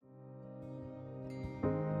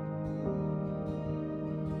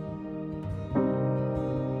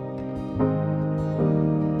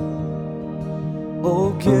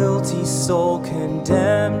guilty soul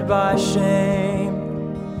condemned by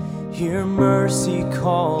shame, hear mercy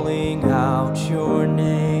calling out your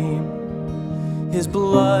name. His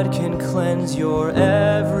blood can cleanse your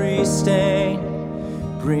every stain.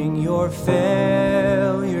 Bring your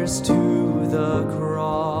failures to the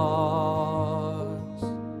cross.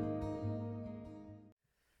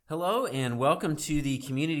 Hello and welcome to the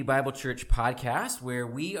Community Bible Church podcast, where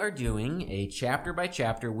we are doing a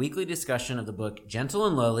chapter-by-chapter weekly discussion of the book Gentle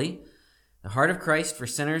and Lowly, The Heart of Christ for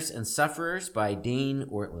Sinners and Sufferers by Dane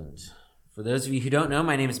Ortlund. For those of you who don't know,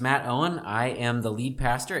 my name is Matt Owen. I am the lead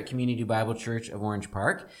pastor at Community Bible Church of Orange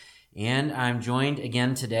Park. And I'm joined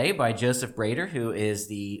again today by Joseph Brader, who is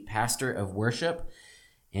the pastor of worship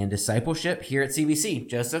and discipleship here at CBC.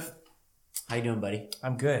 Joseph, how you doing, buddy?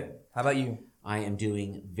 I'm good. How about you? I am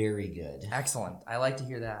doing very good. Excellent. I like to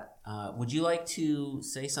hear that. Would you like to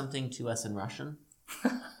say something to us in Russian?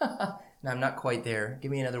 No, I'm not quite there.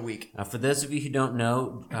 Give me another week. For those of you who don't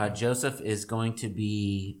know, Joseph is going to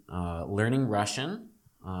be learning Russian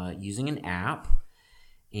using an app.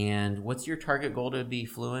 And what's your target goal to be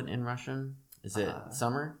fluent in Russian? Is it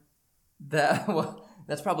summer?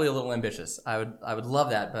 That's probably a little ambitious. I would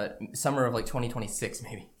love that, but summer of like 2026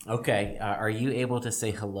 maybe. Okay. Are you able to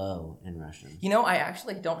say hello in Russian? You know, I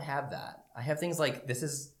actually don't have that. I have things like this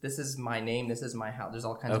is my name, this is my house. There's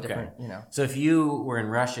all kinds of different, So if you were in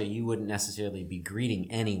Russia, you wouldn't necessarily be greeting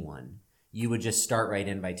anyone. You would just start right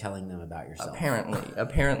in by telling them about yourself.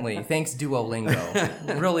 Apparently. Thanks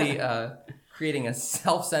Duolingo. Really creating a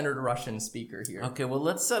self-centered Russian speaker here. Okay, well,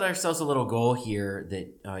 let's set ourselves a little goal here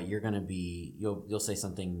that you're going to be, you'll say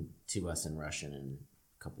something to us in Russian in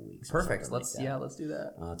a couple weeks. Perfect. Let's do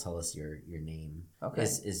that. Tell us your name. Okay.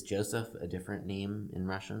 Is Joseph a different name in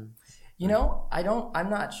Russian? You know,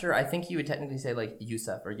 I'm not sure. I think you would technically say like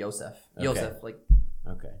Yusuf or Yosef. Okay. Yosef, like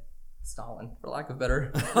okay. Stalin, for lack of a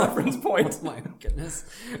better reference point. Oh my goodness.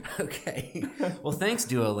 Okay. Well, thanks,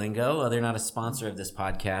 Duolingo. They're not a sponsor of this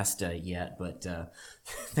podcast yet, but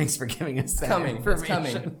thanks for giving us that information. It's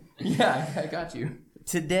coming. Yeah, I got you.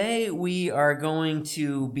 Today, we are going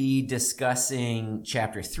to be discussing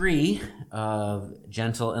Chapter 3 of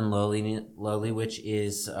Gentle and Lowly, which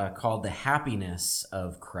is called The Happiness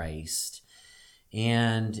of Christ.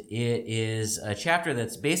 And it is a chapter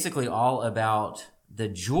that's basically all about the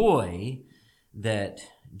joy that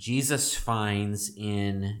Jesus finds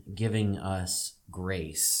in giving us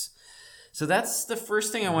grace. So that's the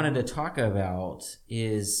first thing I wanted to talk about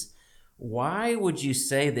is why would you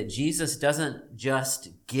say that Jesus doesn't just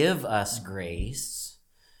give us grace,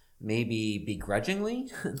 maybe begrudgingly,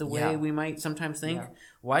 the way we might sometimes think? Yeah.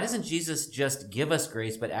 Why doesn't Jesus just give us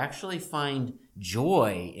grace, but actually find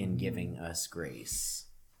joy in giving us grace?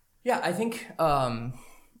 Yeah, I think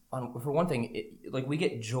for one thing, we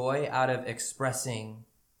get joy out of expressing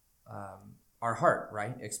our heart,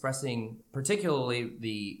 right? Expressing particularly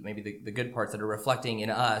the good parts that are reflecting in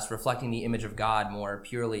us, reflecting the image of God more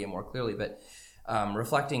purely and more clearly, but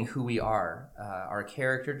reflecting who we are, our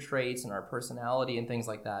character traits and our personality and things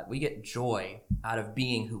like that. We get joy out of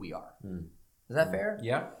being who we are. Is that fair?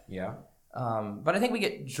 Yeah. But I think we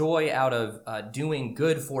get joy out of doing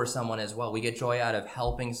good for someone as well. We get joy out of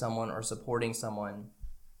helping someone or supporting someone.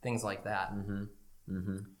 Things like that.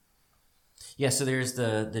 Yeah, so there's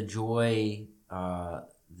the joy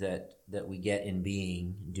that we get in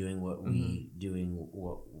doing what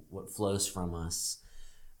what flows from us.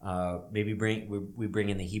 Maybe we bring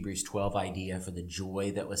in the Hebrews 12 idea for the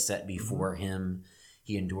joy that was set before him.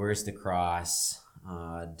 He endures the cross,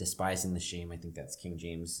 despising the shame. I think that's King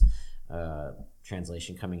James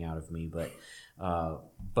translation coming out of me, but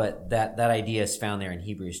that idea is found there in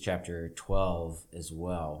Hebrews chapter 12 as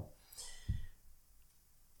well.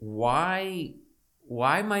 Why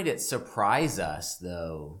might it surprise us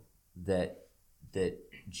though that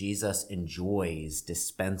Jesus enjoys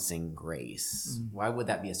dispensing grace? Why would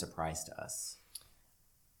that be a surprise to us?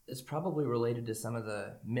 It's probably related to some of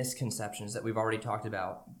the misconceptions that we've already talked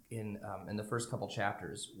about in the first couple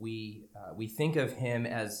chapters. We think of him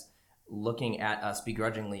as looking at us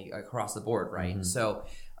begrudgingly across the board, right? So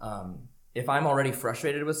if I'm already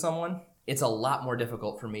frustrated with someone, it's a lot more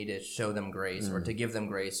difficult for me to show them grace or to give them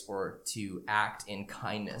grace or to act in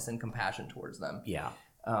kindness and compassion towards them. Yeah.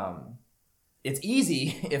 It's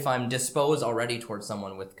easy if I'm disposed already towards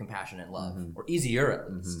someone with compassion and love, or easier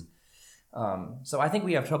at least. So I think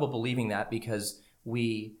we have trouble believing that because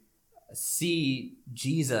we see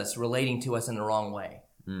Jesus relating to us in the wrong way.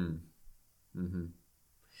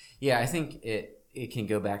 Yeah, I think it can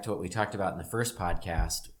go back to what we talked about in the first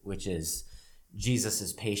podcast, which is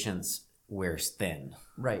Jesus's patience wears thin.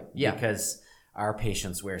 Right. Yeah. Because our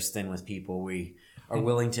patience wears thin with people. We are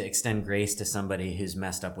willing to extend grace to somebody who's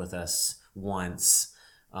messed up with us once.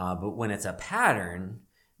 But when it's a pattern,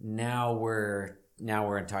 now we're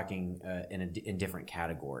talking in different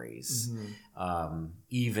categories.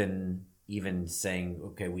 Even saying,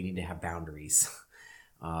 okay, we need to have boundaries.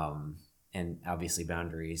 And obviously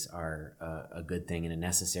boundaries are a good thing and a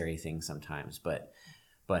necessary thing sometimes, but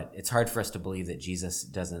it's hard for us to believe that Jesus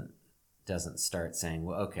doesn't start saying,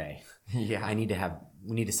 well, okay, Yeah. we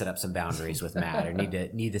need to set up some boundaries with Matt, or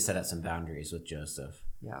need to set up some boundaries with Joseph.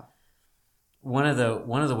 Yeah. One of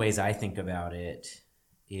the ways I think about it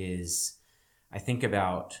is I think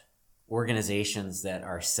about organizations that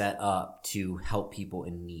are set up to help people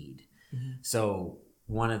in need. So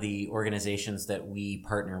one of the organizations that we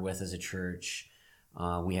partner with as a church,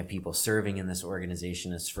 we have people serving in this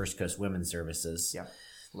organization, is First Coast Women's Services. Yeah.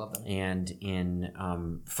 Love them. And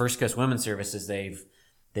in First Coast Women's Services,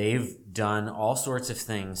 they've done all sorts of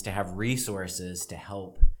things to have resources to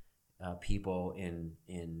help people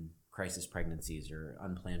in crisis pregnancies or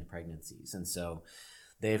unplanned pregnancies. And so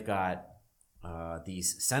they've got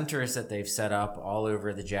these centers that they've set up all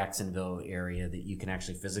over the Jacksonville area that you can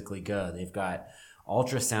actually physically go. They've got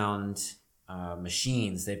ultrasound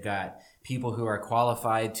machines. They've got people who are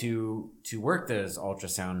qualified to work those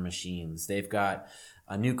ultrasound machines. They've got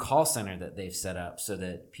a new call center that they've set up so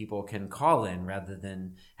that people can call in rather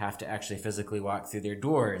than have to actually physically walk through their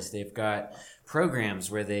doors. They've got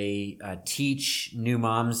programs where they teach new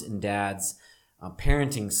moms and dads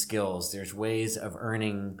parenting skills. There's ways of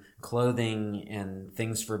earning clothing and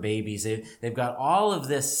things for babies. They've got all of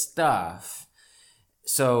this stuff.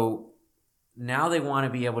 So now they want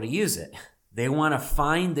to be able to use it. They want to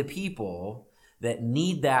find the people that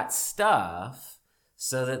need that stuff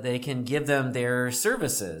so that they can give them their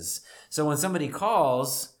services. So when somebody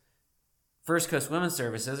calls First Coast Women's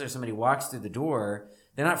Services or somebody walks through the door,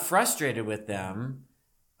 they're not frustrated with them.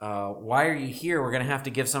 Why are you here? We're going to have to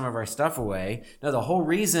give some of our stuff away. No, the whole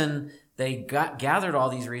reason they gathered all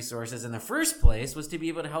these resources in the first place was to be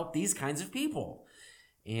able to help these kinds of people.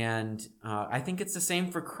 And I think it's the same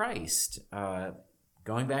for Christ.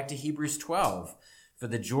 Going back to Hebrews 12, for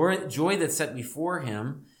the joy that's set before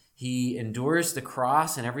him, he endures the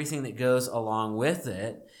cross and everything that goes along with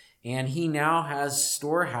it. And he now has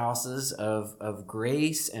storehouses of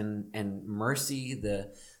grace and mercy,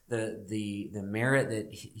 the merit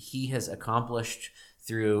that he has accomplished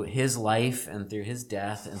through his life and through his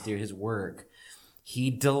death and through his work.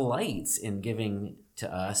 He delights in giving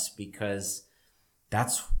to us because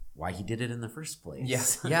that's why he did it in the first place.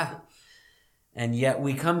 Yes. Yeah. And yet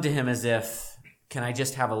we come to him as if, can I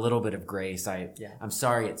just have a little bit of grace? I'm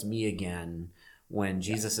sorry, it's me again. When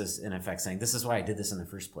Jesus is in effect saying, this is why I did this in the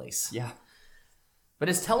first place. Yeah. But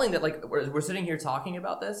it's telling that, like, we're sitting here talking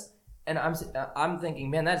about this, and I'm thinking,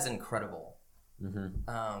 man, that is incredible. Mm-hmm.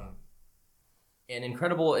 And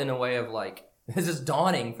incredible in a way of, like, this is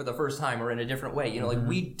dawning for the first time or in a different way. You know, like,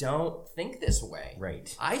 we don't think this way.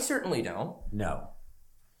 Right. I certainly don't. No,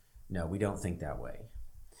 we don't think that way.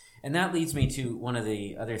 And that leads me to one of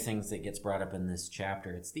the other things that gets brought up in this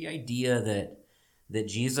chapter. It's the idea that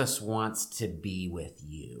Jesus wants to be with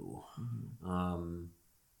you,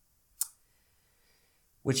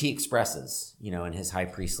 which he expresses, in his high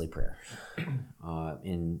priestly prayer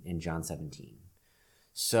in John 17.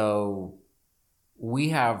 So we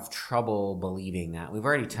have trouble believing that. We've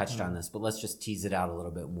already touched on this, but let's just tease it out a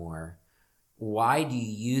little bit more. Why do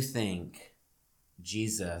you think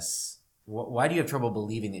Jesus... Why do you have trouble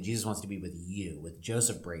believing that Jesus wants to be with you, with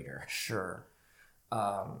Joseph Brader? Sure.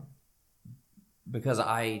 Because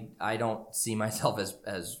I don't see myself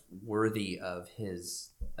as worthy of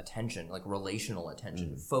his attention, like relational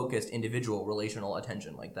attention, focused individual relational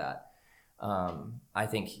attention like that. I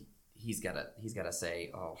think he's gotta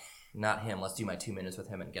say, oh, not him. Let's do my 2 minutes with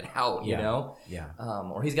him and get out. You know? Yeah.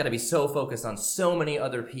 Or he's got to be so focused on so many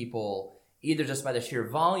other people, either just by the sheer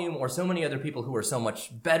volume or so many other people who are so much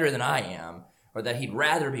better than I am, or that he'd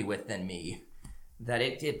rather be with than me, that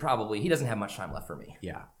it probably, he doesn't have much time left for me.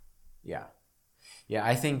 Yeah.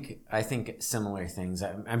 I think similar things.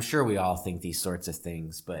 I'm sure we all think these sorts of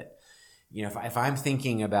things, but if I'm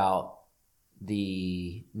thinking about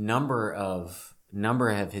the number of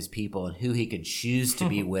his people and who he could choose to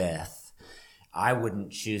be with, I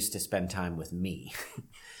wouldn't choose to spend time with me.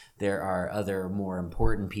 There are other more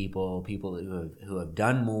important people who have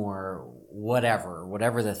done more,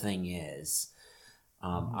 whatever the thing is.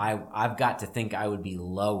 I've got to think I would be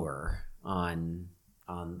lower on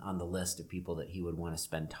the list of people that he would want to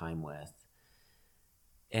spend time with.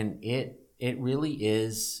 And it really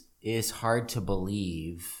is hard to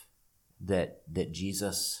believe that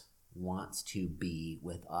Jesus wants to be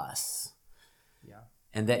with us. Yeah.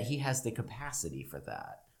 And that he has the capacity for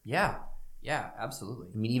that. Yeah. Yeah, absolutely.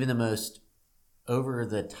 I mean, even the most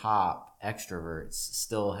over-the-top extroverts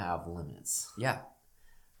still have limits. Yeah.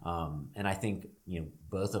 And I think,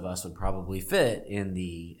 both of us would probably fit in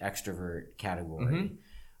the extrovert category.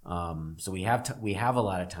 So we have a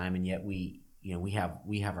lot of time, and yet we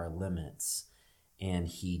have our limits, and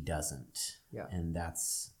he doesn't. Yeah. And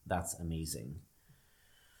that's amazing.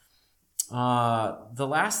 The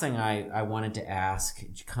last thing I wanted to ask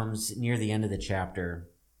comes near the end of the chapter.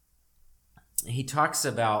 He talks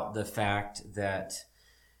about the fact that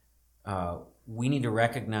we need to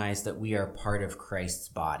recognize that we are part of Christ's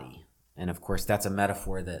body. And of course, that's a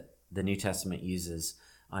metaphor that the New Testament uses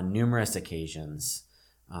on numerous occasions.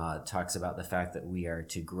 Talks about the fact that we are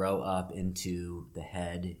to grow up into the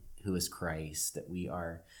head, who is Christ, that we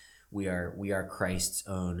are Christ's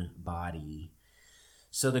own body.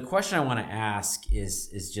 So the question I want to ask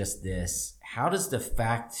is just this: how does the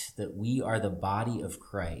fact that we are the body of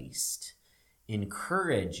Christ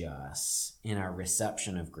encourage us in our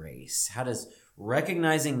reception of grace? How does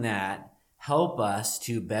recognizing that help us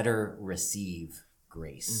to better receive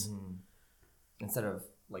grace? Instead of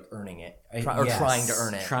like earning it Yes, trying to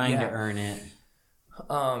earn it. Trying to earn it.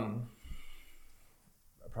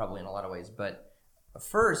 Probably in a lot of ways, but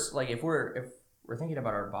first, like if we're thinking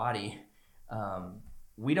about our body,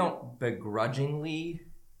 we don't begrudgingly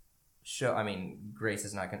show. I mean, grace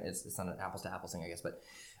is not gonna. It's not an apples to apples thing, I guess, but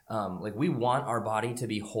like we want our body to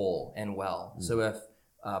be whole and well. So if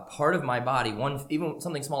part of my body, even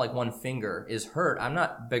something small like one finger, is hurt, I'm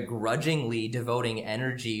not begrudgingly devoting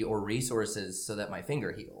energy or resources so that my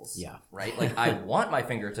finger heals. Yeah. Right. Like I want my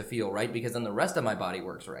finger to feel right because then the rest of my body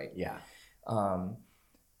works right. Yeah.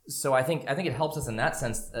 So I think it helps us in that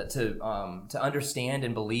sense to understand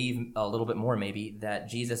and believe a little bit more maybe that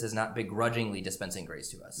Jesus is not begrudgingly dispensing grace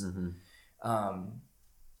to us.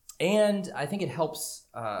 And I think it helps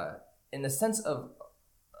in the sense of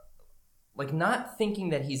like not thinking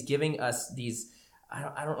that he's giving us these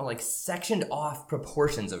I don't know, like sectioned off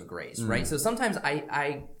proportions of grace, right? So sometimes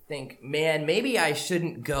I think, man, maybe I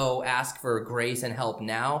shouldn't go ask for grace and help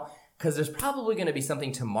now, because there's probably going to be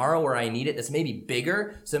something tomorrow where I need it that's maybe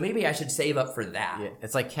bigger, so maybe I should save up for that. Yeah,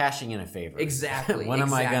 it's like cashing in a favor. Exactly. When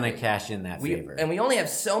am I going to cash in that favor? And we only have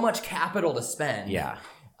so much capital to spend. Yeah.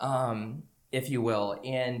 If you will.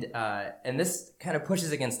 And this kind of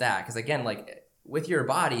pushes against that, because again, like with your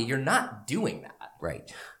body, you're not doing that. Right.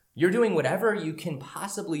 You're doing whatever you can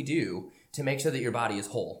possibly do to make sure that your body is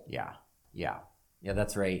whole. Yeah,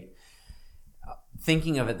 that's right.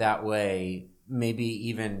 Thinking of it that way maybe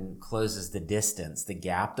even closes the distance, the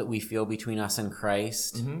gap that we feel between us and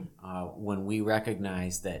Christ, when we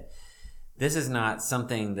recognize that this is not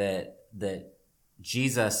something that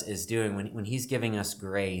Jesus is doing when he's giving us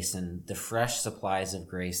grace and the fresh supplies of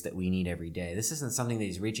grace that we need every day. This isn't something that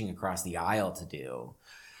he's reaching across the aisle to do.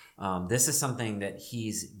 This is something that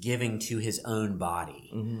he's giving to his own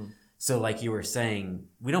body. So like you were saying,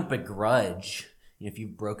 we don't begrudge if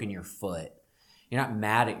you've broken your foot. You're not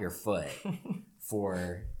mad at your foot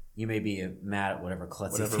for, you may be mad at whatever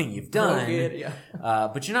klutzy thing you've done,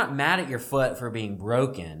 but you're not mad at your foot for being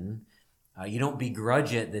broken. You don't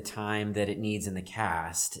begrudge it the time that it needs in the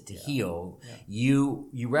cast to heal.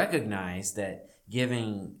 You recognize that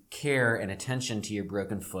giving care and attention to your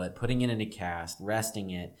broken foot, putting it in a cast, resting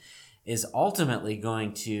it, is ultimately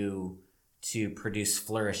going to produce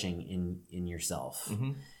flourishing in yourself.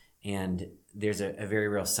 And there's a very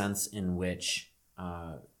real sense in which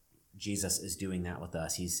Jesus is doing that with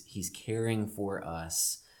us. He's caring for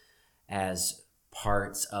us as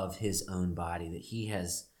parts of his own body that he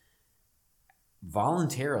has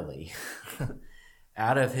voluntarily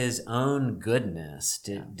out of his own goodness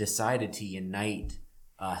decided to unite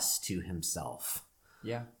us to himself.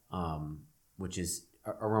 Which is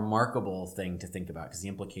a remarkable thing to think about, because the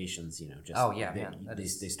implications,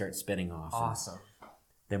 they start spinning off. Awesome.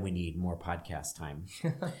 Then we need more podcast time.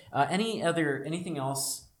 Anything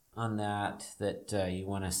else on that you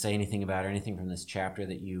want to say anything about, or anything from this chapter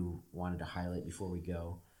that you wanted to highlight before we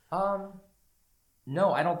go?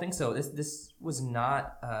 No, I don't think so. This was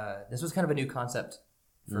not. This was kind of a new concept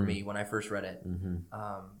for me when I first read it.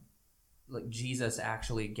 Like Jesus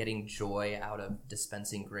actually getting joy out of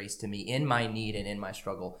dispensing grace to me in my need and in my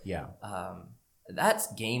struggle.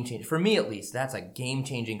 That's game changing for me, at least. That's a game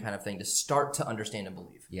changing kind of thing to start to understand and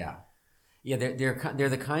believe. They're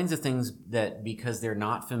the kinds of things that, because they're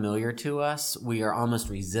not familiar to us, we are almost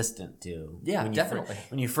resistant to. Definitely.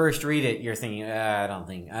 When you first read it, you're thinking, I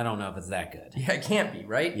don't know if it's that good. It can't be,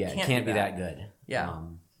 right? It can't be that good. Yeah.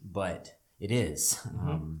 But it is.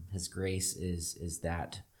 His grace is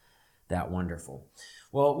that that wonderful.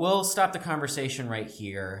 Well, we'll stop the conversation right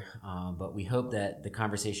here, but we hope that the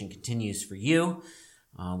conversation continues for you,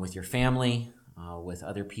 with your family, with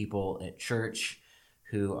other people at church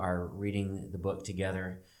who are reading the book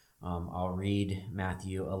together. I'll read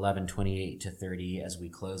Matthew 11:28-30 as we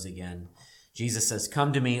close again. Jesus says,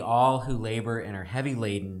 "Come to me, all who labor and are heavy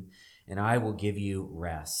laden, and I will give you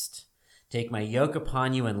rest. Take my yoke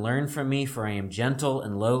upon you and learn from me, for I am gentle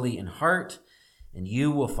and lowly in heart, and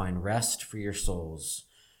you will find rest for your souls.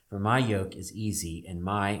 For my yoke is easy and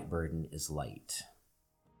my burden is light."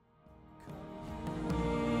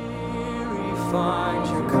 Find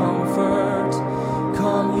your comfort.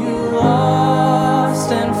 Come, you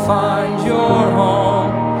lost, and find your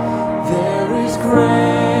home. There is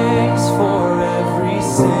grace for every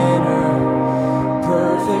sinner,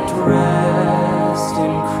 perfect rest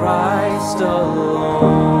in Christ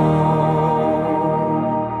alone.